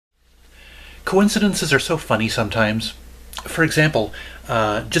Coincidences are so funny sometimes. For example,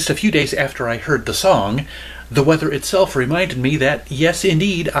 just a few days after I heard the song, the weather itself reminded me that, yes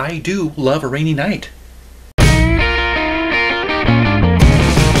indeed, I do love a rainy night.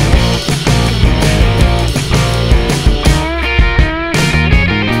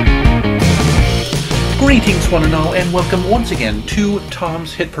 Greetings one and all, and welcome once again to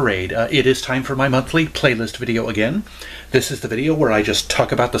Tom's Hit Parade. It is time for my monthly playlist video again. This is the video where I just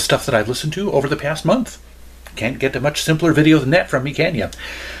talk about the stuff that I've listened to over the past month. Can't get a much simpler video than that from me, can you?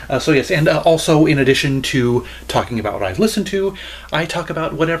 So yes, and also in addition to talking about what I've listened to, I talk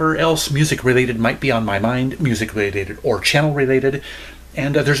about whatever else music-related might be on my mind, music-related or channel-related.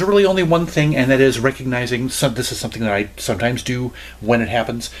 And there's really only one thing, and that is recognizing, this is something that I sometimes do when it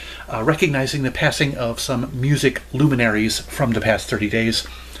happens, recognizing the passing of some music luminaries from the past 30 days.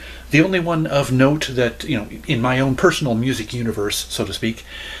 The only one of note that, in my own personal music universe, so to speak,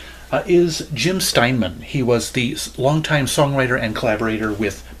 is Jim Steinman. He was the longtime songwriter and collaborator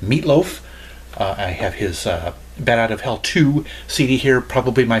with Meatloaf. I have his Bat Out of Hell 2 CD here,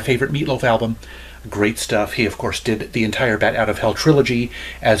 probably my favorite Meatloaf album. Great stuff. He, of course, did the entire Bat Out of Hell trilogy,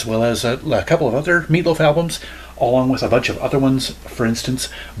 as well as a couple of other Meatloaf albums, along with a bunch of other ones. For instance,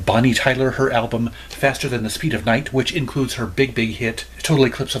 Bonnie Tyler, her album Faster Than the Speed of Night, which includes her big hit, Total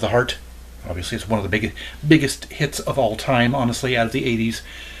Eclipse of the Heart. Obviously, it's one of the biggest hits of all time, honestly, out of the 80s.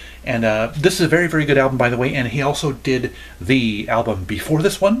 And this is a very, very good album, by the way, and he also did the album before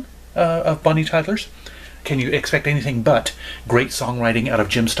this one of Bonnie Tyler's. Can you expect anything but great songwriting out of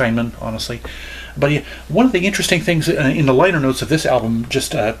Jim Steinman, honestly? But yeah, one of the interesting things in the liner notes of this album,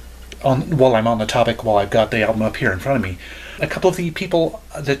 just while I'm on the topic, while I've got the album up here in front of me, a couple of the people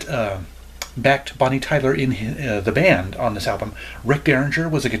that backed Bonnie Tyler in the band on this album, Rick Derringer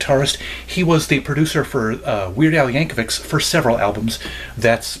was a guitarist. He was the producer for Weird Al Yankovic's for several albums.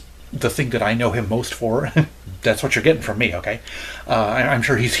 That's the thing that I know him most for. That's what you're getting from me, okay? I'm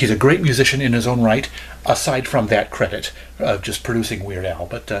sure he's a great musician in his own right, aside from that credit of just producing Weird Al.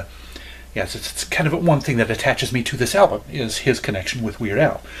 But yes, it's kind of one thing that attaches me to this album, is his connection with Weird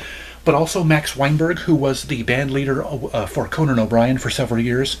Al. But also Max Weinberg, who was the band leader for Conan O'Brien for several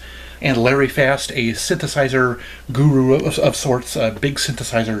years, and Larry Fast, a synthesizer guru of sorts, a big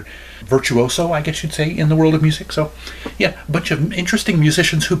synthesizer virtuoso, I guess you'd say, in the world of music. So, yeah, a bunch of interesting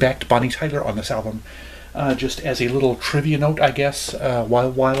musicians who backed Bonnie Tyler on this album. Just as a little trivia note, I guess,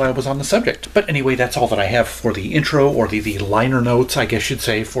 while I was on the subject. But anyway, that's all that I have for the intro, or the liner notes, I guess you'd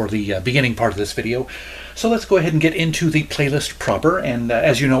say, for the beginning part of this video. So let's go ahead and get into the playlist proper, and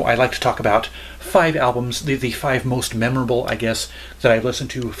as you know, I like to talk about 5 albums, the 5 most memorable, I guess, that I've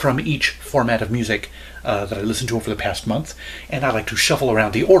listened to from each format of music that I listened to over the past month, and I like to shuffle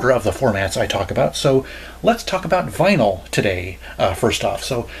around the order of the formats I talk about. So let's talk about vinyl today, first off.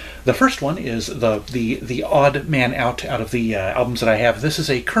 So the first one is the odd man out of the albums that I have. This is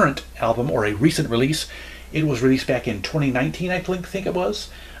a current album, or a recent release. It was released back in 2019, I think it was.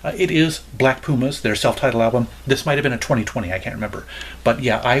 It is Black Pumas, their self-titled album. This might have been a 2020, I can't remember. But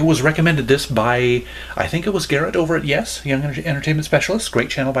yeah, I was recommended this by, I think it was Garrett over at Yes, Young Entertainment Specialist. Great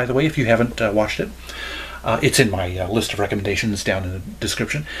channel, by the way, if you haven't watched it. It's in my list of recommendations down in the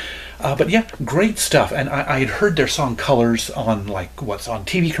description. But yeah, great stuff. And I had heard their song Colors on, on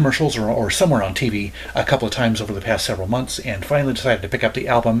TV commercials or somewhere on TV a couple of times over the past several months, and finally decided to pick up the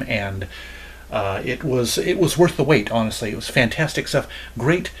album, and it was worth the wait, honestly. It was fantastic stuff.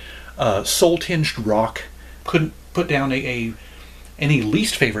 Great soul-tinged rock. Couldn't put down any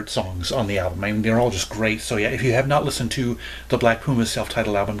least favorite songs on the album. I mean, they're all just great. So yeah, if you have not listened to the Black Pumas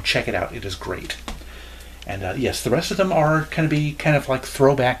self-titled album, check it out. It is great. And yes, the rest of them are kind of like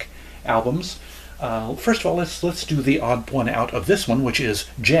throwback albums. First of all, let's do the odd one out of this one, which is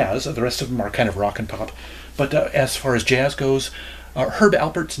jazz. The rest of them are kind of rock and pop. But as far as jazz goes, Herb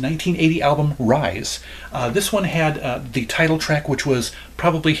Alpert's 1980 album Rise. This one had the title track, which was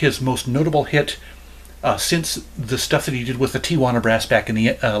probably his most notable hit since the stuff that he did with the Tijuana Brass back in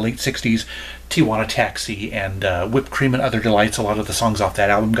the late 60s, Tijuana Taxi and Whipped Cream and Other Delights. A lot of the songs off that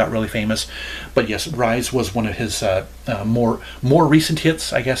album got really famous. But yes, Rise was one of his more recent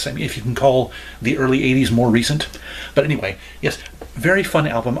hits, I guess, if you can call the early 80s more recent. But anyway, yes, very fun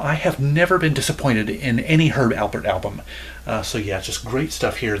album. I have never been disappointed in any Herb Alpert album. So yeah, just great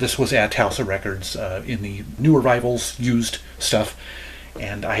stuff here. This was at Towser Records in the New Arrivals used stuff,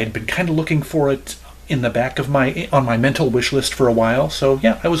 and I had been kind of looking for it in the back of on my mental wish list for a while. So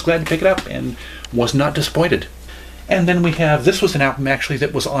yeah, I was glad to pick it up and was not disappointed. And then we have, this was an album actually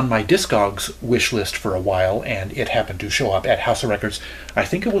that was on my Discogs wish list for a while, and it happened to show up at House of Records. I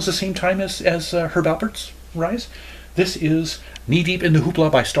think it was the same time as Herb Alpert's Rise. This is Knee Deep in the Hoopla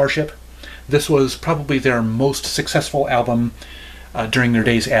by Starship. This was probably their most successful album during their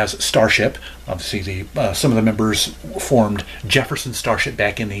days as Starship. Obviously, some of the members formed Jefferson Starship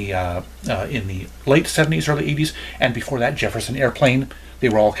back in the late 70s, early 80s, and before that, Jefferson Airplane. They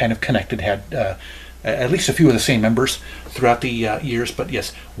were all kind of connected, had at least a few of the same members throughout the years. But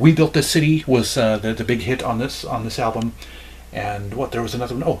yes, We Built This City was the big hit on this album. And there was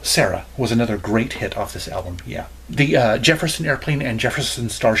another one. Oh, Sarah was another great hit off this album. Yeah, the Jefferson Airplane and Jefferson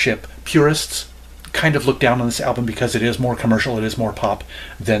Starship purists kind of look down on this album because it is more commercial, it is more pop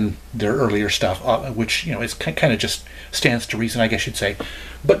than their earlier stuff, which, you know, is kind of just stands to reason, I guess you'd say.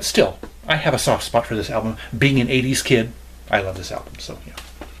 But still, I have a soft spot for this album. Being an 80s kid, I love this album. So yeah,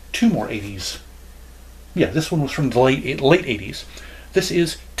 two more 80s. Yeah, this one was from the late 80s. This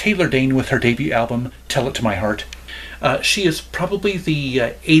is Taylor Dayne with her debut album, Tell It to My Heart. She is probably the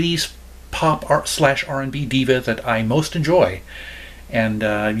 80s pop / R&B diva that I most enjoy. And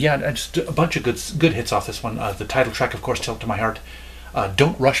yeah, just a bunch of good hits off this one. The title track, of course, Tell It to My Heart.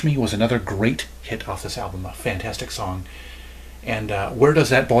 Don't Rush Me was another great hit off this album, a fantastic song. And Where Does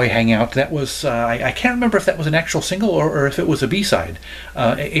That Boy Hang Out? That was, I can't remember if that was an actual single or if it was a B-side.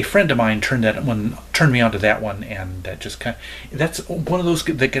 A friend of mine turned me onto that one, and that just that's one of those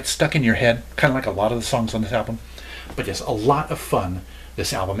that gets stuck in your head, kind of like a lot of the songs on this album. But yes, a lot of fun,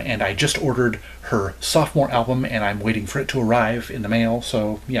 this album, and I just ordered her sophomore album, and I'm waiting for it to arrive in the mail.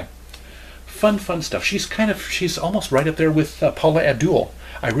 So yeah, fun stuff. She's almost right up there with Paula Abdul.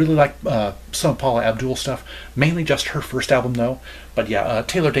 I really like some Paula Abdul stuff, mainly just her first album though. But yeah,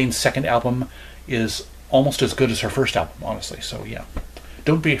 Taylor Dayne's second album is almost as good as her first album, honestly. So yeah,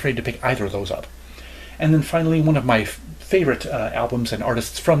 don't be afraid to pick either of those up. And then finally, one of my favorite albums and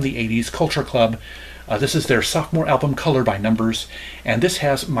artists from the 80s, Culture Club. This is their sophomore album, Color by Numbers, and this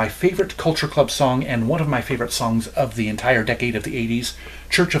has my favorite Culture Club song and one of my favorite songs of the entire decade of the 80s,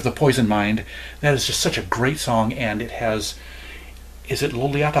 Church of the Poison Mind. That is just such a great song, and it has, is it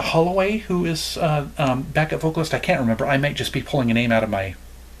Loliata Holloway who is backup vocalist? I can't remember. I might just be pulling a name out of my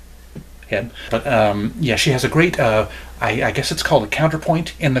head. But yeah, she has a great, I guess it's called a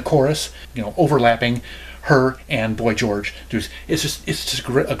counterpoint in the chorus, you know, overlapping her and Boy George. It's just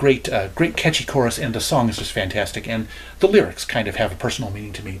a great catchy chorus, and the song is just fantastic, and the lyrics kind of have a personal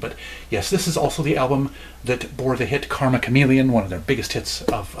meaning to me. But yes, this is also the album that bore the hit Karma Chameleon, one of their biggest hits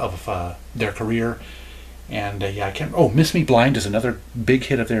of their career. And yeah, I can't. Oh, Miss Me Blind is another big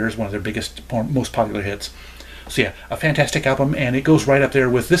hit of theirs, one of their biggest, most popular hits. So yeah, a fantastic album, and it goes right up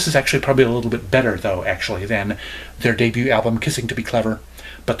there with. This is actually probably a little bit better though, actually, than their debut album, Kissing to Be Clever.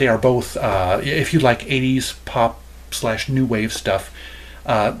 But they are both, if you like 80s pop / new wave stuff,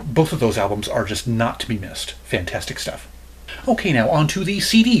 both of those albums are just not to be missed. Fantastic stuff. Okay, now on to the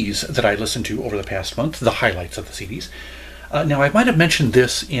CDs that I listened to over the past month, the highlights of the CDs. Now, I might have mentioned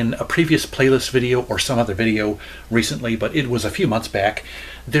this in a previous playlist video or some other video recently, but it was a few months back.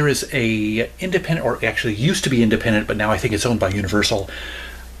 There is a independent, or actually used to be independent, but now I think it's owned by Universal,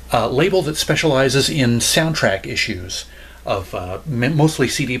 label that specializes in soundtrack issues of mostly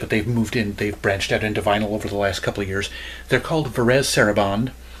CD, but they've branched out into vinyl over the last couple of years. They're called Varese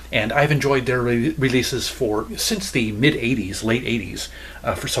Sarabande, and I've enjoyed their releases since the mid-80s, late 80s,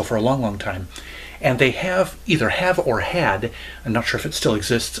 for a long time. And they either have or had, I'm not sure if it still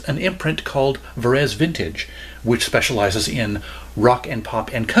exists, an imprint called Varese Vintage, which specializes in rock and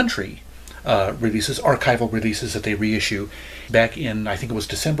pop and country releases, archival releases that they reissue. Back in, I think it was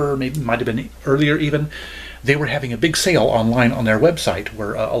December, maybe might have been earlier even, they were having a big sale online on their website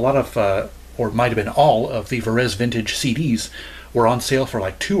where a lot of, or might have been all of the Varese Vintage CDs were on sale for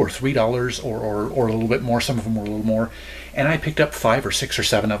like $2 or $3 or a little bit more. Some of them were a little more. And I picked up 5 or 6 or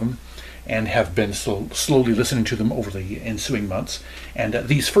 7 of them and have been slowly listening to them over the ensuing months. And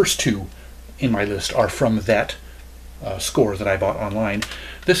these first 2 in my list are from that score that I bought online.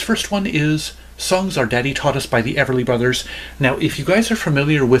 This first one is Songs Our Daddy Taught Us by the Everly Brothers. Now, if you guys are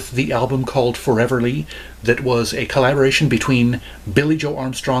familiar with the album called Foreverly, that was a collaboration between Billie Joe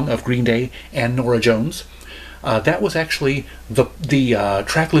Armstrong of Green Day and Norah Jones, that was actually the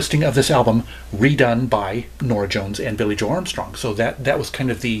track listing of this album redone by Norah Jones and Billie Joe Armstrong. So that was kind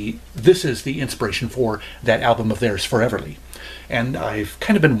of this is the inspiration for that album of theirs, Foreverly. And I've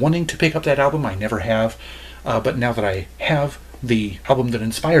kind of been wanting to pick up that album. I never have. But now that I have the album that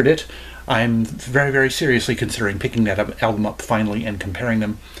inspired it, I'm very, very seriously considering picking that album up finally and comparing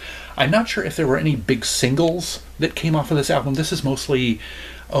them. I'm not sure if there were any big singles that came off of this album. This is mostly,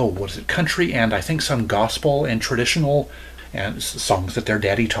 country and I think some gospel and traditional and songs that their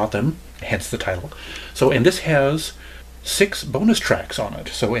daddy taught them, hence the title. So, and this has 6 bonus tracks on it.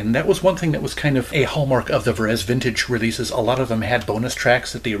 So, and that was one thing that was kind of a hallmark of the Varese vintage releases. A lot of them had bonus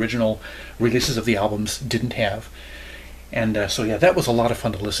tracks that the original releases of the albums didn't have. And so yeah, that was a lot of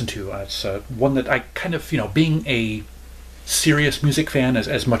fun to listen to. It's one that I kind of, being a serious music fan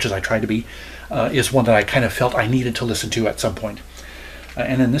as much as I try to be, is one that I kind of felt I needed to listen to at some point.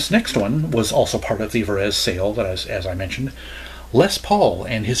 And then this next one was also part of the Varese sale, that as I mentioned. Les Paul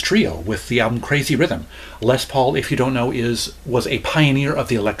and his trio with the album Crazy Rhythm. Les Paul, if you don't know, was a pioneer of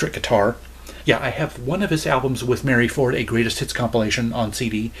the electric guitar. Yeah, I have one of his albums with Mary Ford, a greatest hits compilation on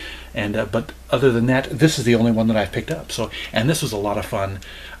CD, and but other than that, this is the only one that I've picked up. So, and this was a lot of fun.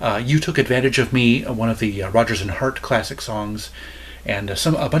 You Took Advantage of Me, one of the Rodgers and Hart classic songs, and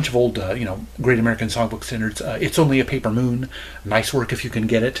a bunch of old, Great American Songbook standards. It's Only a Paper Moon, Nice Work If You Can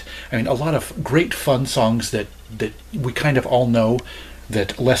Get It. I mean, a lot of great fun songs that we kind of all know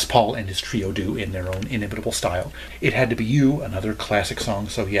that Les Paul and his trio do in their own inimitable style. It Had to Be You, another classic song.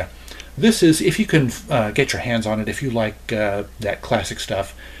 So yeah, this is, if you can get your hands on it, if you like that classic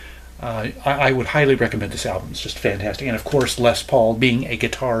stuff, I would highly recommend this album. It's just fantastic. And of course, Les Paul, being a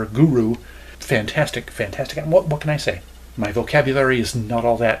guitar guru, fantastic. What can I say? My vocabulary is not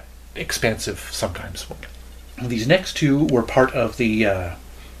all that expansive sometimes. These next two were part of the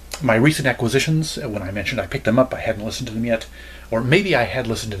my recent acquisitions. When I mentioned I picked them up, I hadn't listened to them yet. Or maybe I had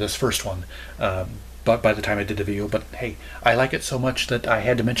listened to this first one, but by the time I did the video. But hey, I like it so much that I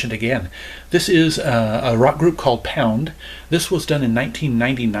had to mention it again. This is a rock group called Pound. This was done in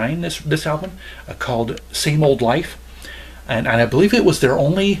 1999, this album, called Same Old Life. And I believe it was their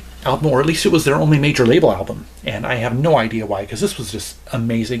only album, or at least it was their only major label album. And I have no idea why, because this was just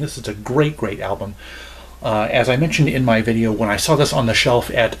amazing. This is a great album. As I mentioned in my video, when I saw this on the shelf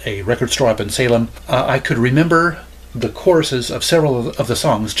at a record store up in Salem, I could remember the choruses of several of the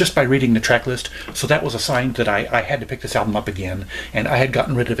songs just by reading the track list. So that was a sign that I had to pick this album up again. And I had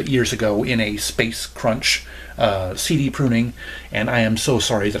gotten rid of it years ago in a Space Crunch CD pruning. And I am so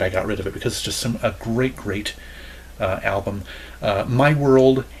sorry that I got rid of it, because it's just a great album. My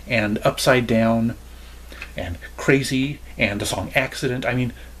World and Upside Down and Crazy and the song Accident. I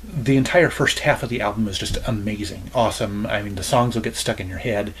mean, the entire first half of the album is just amazing, awesome. I mean, the songs will get stuck in your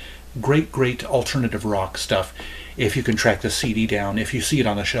head. Great alternative rock stuff. If you can track the CD down, if you see it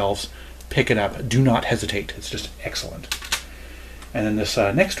on the shelves, pick it up. Do not hesitate. It's just excellent. And then this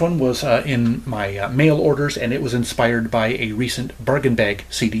next one was in my mail orders, and it was inspired by a recent Bargain Bag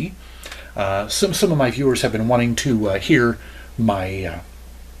CD. Some of my viewers have been wanting to hear my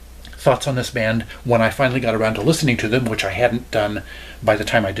thoughts on this band when I finally got around to listening to them, which I hadn't done by the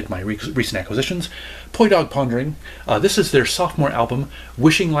time I did my recent acquisitions. Poi Dog Pondering. This is their sophomore album,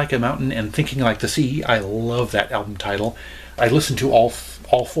 Wishing Like a Mountain and Thinking Like the Sea. I love that album title. I listened to all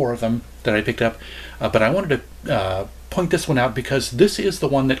 4 of them that I picked up, but I wanted to point this one out because this is the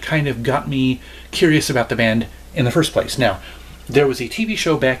one that kind of got me curious about the band in the first place. Now, there was a TV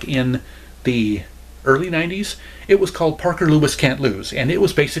show back in the early 90s. It was called Parker Lewis Can't Lose, and it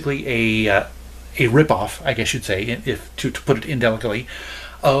was basically a rip-off, I guess you'd say, if to put it indelicately,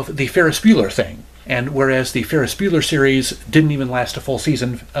 of the Ferris Bueller thing. And whereas the Ferris Bueller series didn't even last a full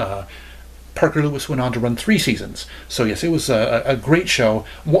season, Parker Lewis went on to run 3 seasons. So yes, it was a great show.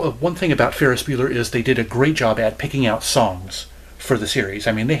 One thing about Ferris Bueller is they did a great job at picking out songs for the series.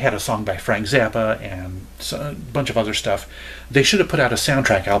 I mean, they had a song by Frank Zappa and a bunch of other stuff. They should have put out a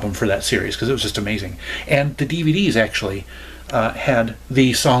soundtrack album for that series, because it was just amazing. And the DVDs actually had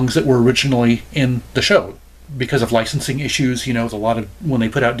the songs that were originally in the show. Because of licensing issues, a lot of, when they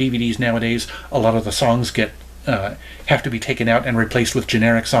put out DVDs nowadays, a lot of the songs have to be taken out and replaced with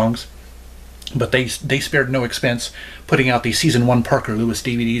generic songs. But they spared no expense putting out the Season 1 Parker Lewis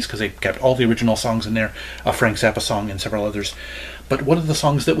DVDs, because they kept all the original songs in there, a Frank Zappa song and several others. But one of the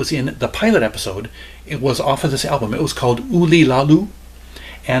songs that was in the pilot episode, it was off of this album. It was called Ooly La Loo.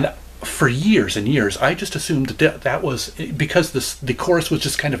 And for years and years, I just assumed that was, because the chorus was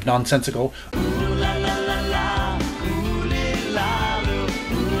just kind of nonsensical,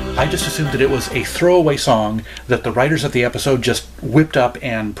 I just assumed that it was a throwaway song that the writers of the episode just whipped up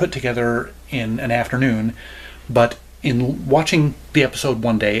and put together in an afternoon. But in watching the episode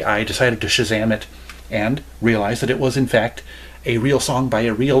one day, I decided to Shazam it and realized that it was in fact a real song by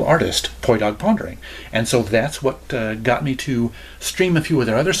a real artist, Poi Dog Pondering. And so that's what got me to stream a few of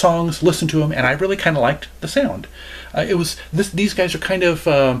their other songs, listen to them, and I really kind of liked the sound. These guys are kind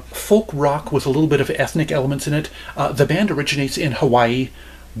of folk rock with a little bit of ethnic elements in it. The band originates in Hawaii,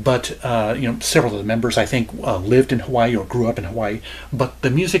 but several of the members, I think, lived in Hawaii or grew up in Hawaii. But the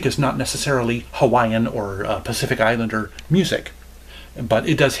music is not necessarily Hawaiian or Pacific Islander music. But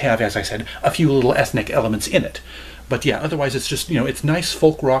it does have, as I said, a few little ethnic elements in it. But yeah, otherwise it's just, it's nice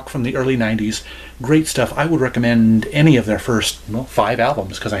folk rock from the early 90s. Great stuff. I would recommend any of their first, 5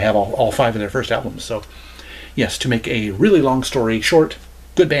 albums, because I have all 5 of their first albums. So yes, to make a really long story short,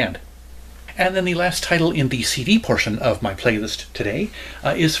 good band. And then the last title in the CD portion of my playlist today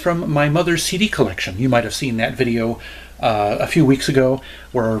is from my mother's CD collection. You might have seen that video a few weeks ago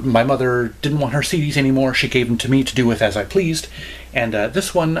where my mother didn't want her CDs anymore. She gave them to me to do with as I pleased. And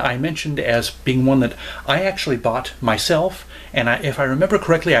this one I mentioned as being one that I actually bought myself. And if I remember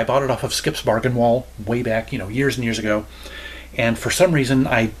correctly, I bought it off of Skip's Bargain Wall way back, years and years ago. And for some reason,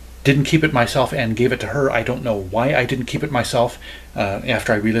 I didn't keep it myself and gave it to her. I don't know why I didn't keep it myself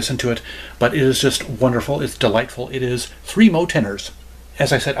after I re-listened to it, but it is just wonderful. It's delightful. It is 3 Mo tenors.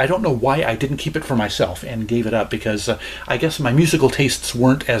 As I said, I don't know why I didn't keep it for myself and gave it up, because I guess my musical tastes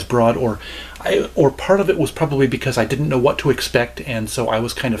weren't as broad, or part of it was probably because I didn't know what to expect, and so I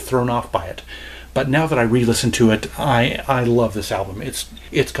was kind of thrown off by it. But now that I re-listen to it, I love this album.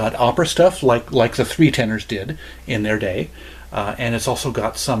 It's got opera stuff like the 3 tenors did in their day. And it's also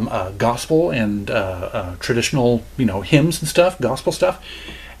got some gospel and traditional, hymns and stuff, gospel stuff,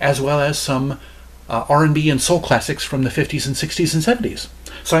 as well as some R&B and soul classics from the 50s and 60s and 70s.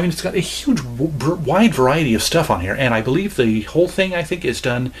 So, I mean, it's got a huge, wide variety of stuff on here, and I believe the whole thing, I think, is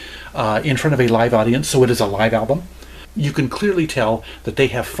done in front of a live audience, so it is a live album. You can clearly tell that they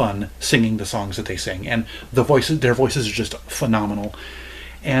have fun singing the songs that they sing, and their voices are just phenomenal.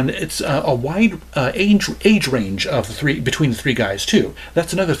 And it's a wide age range of between the 3 guys too.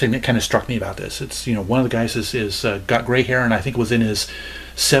 That's another thing that kind of struck me about this. It's one of the guys is got gray hair and I think was in his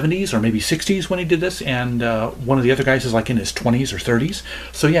 70s or maybe 60s when he did this, and one of the other guys is like in his 20s or 30s.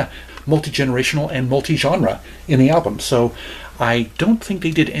 So yeah, multi-generational and multi-genre in the album. So I don't think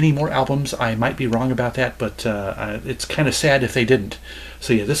they did any more albums. I might be wrong about that, but it's kind of sad if they didn't.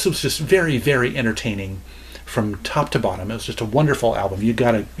 So yeah, this was just very, very entertaining from top to bottom. It was just a wonderful album. You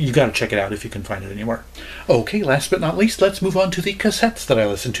gotta check it out if you can find it anywhere. Okay, last but not least, let's move on to the cassettes that I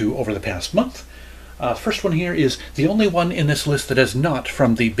listened to over the past month. First one here is the only one in this list that is not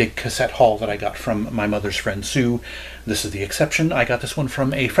from the big cassette haul that I got from my mother's friend Sue. This is the exception. I got this one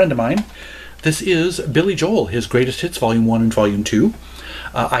from a friend of mine. This is Billy Joel, his Greatest Hits Volume 1 and Volume 2.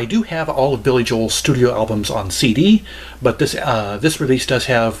 I do have all of Billy Joel's studio albums on CD, but this release does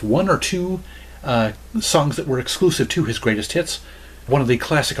have 1 or 2 songs that were exclusive to his greatest hits. One of the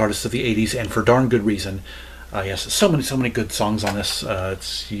classic artists of the 80s, and for darn good reason. Yes, so many good songs on this.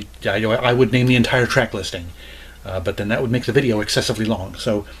 I would name the entire track listing, but then that would make the video excessively long.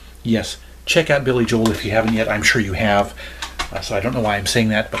 So yes, check out Billy Joel if you haven't yet. I'm sure you have. So I don't know why I'm saying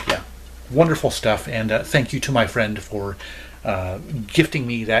that, but yeah, wonderful stuff. And thank you to my friend for gifting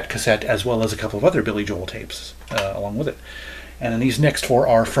me that cassette, as well as a couple of other Billy Joel tapes along with it. And then these next 4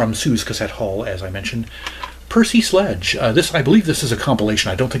 are from Sue's cassette haul, as I mentioned. Percy Sledge. I believe this is a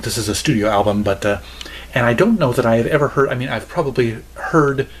compilation. I don't think this is a studio album, but and I don't know that I have ever heard. I mean, I've probably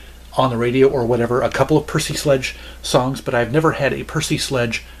heard on the radio or whatever a couple of Percy Sledge songs, but I've never had a Percy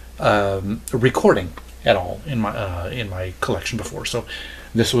Sledge recording at all in my collection before. So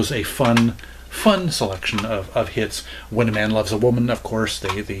this was a fun selection of hits. When a Man Loves a Woman, of course,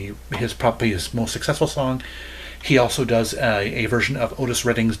 probably his most successful song. He also does a version of Otis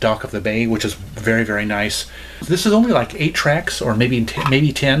Redding's Dock of the Bay, which is very, very nice. This is only like 8 tracks, or maybe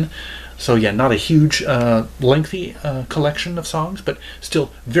 10. So yeah, not a huge, lengthy collection of songs, but still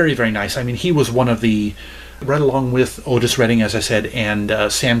very, very nice. I mean, he was one of the, right along with Otis Redding, as I said, and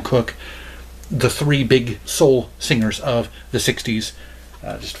Sam Cooke, the 3 big soul singers of the 60s.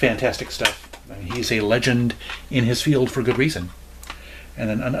 Just fantastic stuff. I mean, he's a legend in his field for good reason. And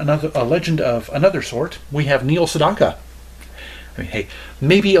then a legend of another sort, we have Neil Sedaka. I mean, hey,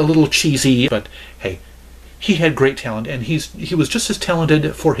 maybe a little cheesy, but hey, he had great talent, and he was just as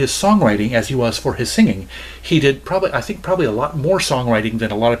talented for his songwriting as he was for his singing. He did probably a lot more songwriting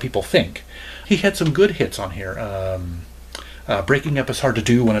than a lot of people think. He had some good hits on here. Breaking Up Is Hard to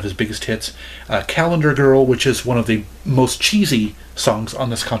Do, one of his biggest hits. Calendar Girl, which is one of the most cheesy songs on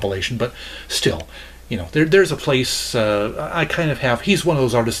this compilation, but still, there's a place I kind of have. He's one of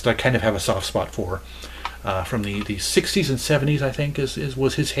those artists that I kind of have a soft spot for. From the 60s and 70s, I think,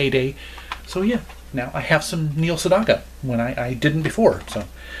 was his heyday. So yeah, now I have some Neil Sedaka when I didn't before. So,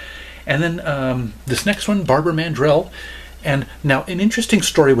 and then this next one, Barbara Mandrell. And now, an interesting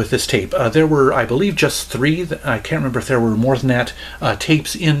story with this tape. There were, I believe, just 3. I can't remember if there were more than that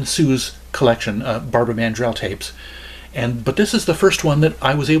tapes in Sue's collection, Barbara Mandrell tapes. But this is the first one that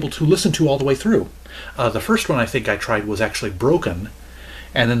I was able to listen to all the way through. The first one I think I tried was actually broken,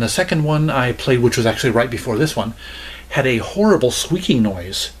 and then the second one I played, which was actually right before this one, had a horrible squeaking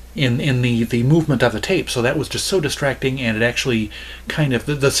noise in the movement of the tape, so that was just so distracting, and it actually kind of,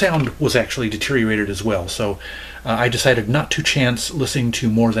 the sound was actually deteriorated as well. So I decided not to chance listening to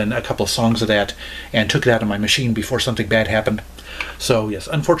more than a couple of songs of that, and took it out of my machine before something bad happened. So yes,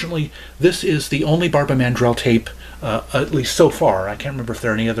 unfortunately, this is the only Barbara Mandrell tape, at least so far. I can't remember if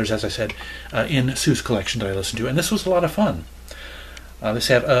there are any others, as I said, in Sue's collection that I listened to, and this was a lot of fun. This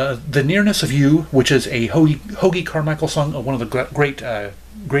had The Nearness of You, which is a Hoagie Carmichael song, one of the great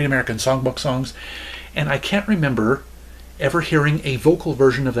American Songbook songs, and I can't remember ever hearing a vocal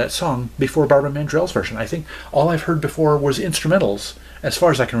version of that song before Barbara Mandrell's version. I think all I've heard before was instrumentals, as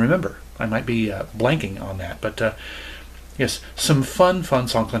far as I can remember. I might be blanking on that, but yes, some fun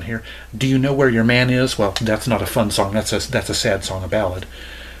songs on here. Do You Know Where Your Man Is? Well, that's not a fun song. That's a sad song, a ballad.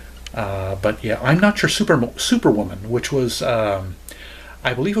 But yeah, I'm Not Your Superwoman, which was,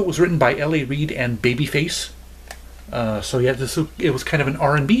 I believe it was written by L.A. Reid and Babyface. So yeah, it was kind of an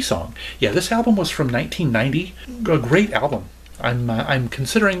R&B song. Yeah, this album was from 1990. A great album. I'm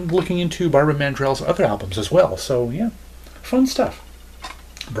considering looking into Barbara Mandrell's other albums as well. So yeah, fun stuff.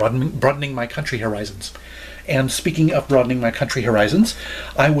 Broadening my country horizons. And speaking of broadening my country horizons,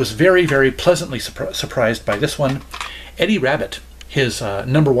 I was very, very pleasantly surprised by this one. Eddie Rabbitt, his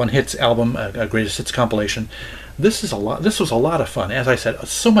 #1 hits album, a greatest hits compilation. This was a lot of fun. As I said,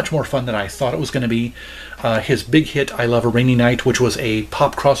 so much more fun than I thought it was going to be. His big hit, I Love a Rainy Night, which was a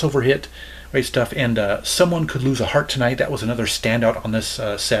pop crossover hit, great stuff. And Someone Could Lose a Heart Tonight, that was another standout on this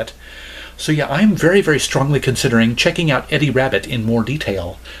set. So yeah, I'm very, very strongly considering checking out Eddie Rabbitt in more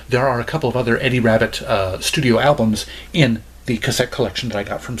detail. There are a couple of other Eddie Rabbitt studio albums in the cassette collection that I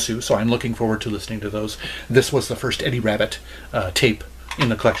got from Sue, so I'm looking forward to listening to those. This was the first Eddie Rabbitt tape in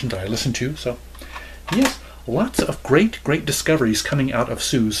the collection that I listened to, so yes, lots of great discoveries coming out of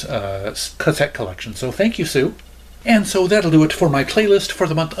Sue's cassette collection, so thank you, Sue. And so that'll do it for my playlist for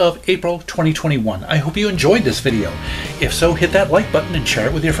the month of April 2021. I hope you enjoyed this video. If so, hit that like button and share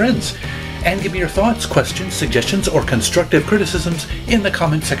it with your friends. And give me your thoughts, questions, suggestions, or constructive criticisms in the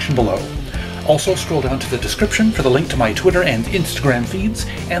comment section below. Also, scroll down to the description for the link to my Twitter and Instagram feeds,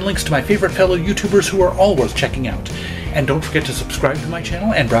 and links to my favorite fellow YouTubers who are all worth checking out. And don't forget to subscribe to my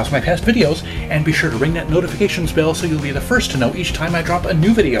channel and browse my past videos, and be sure to ring that notifications bell so you'll be the first to know each time I drop a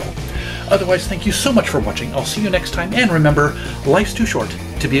new video. Otherwise, thank you so much for watching. I'll see you next time, and remember, life's too short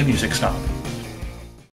to be a music snob.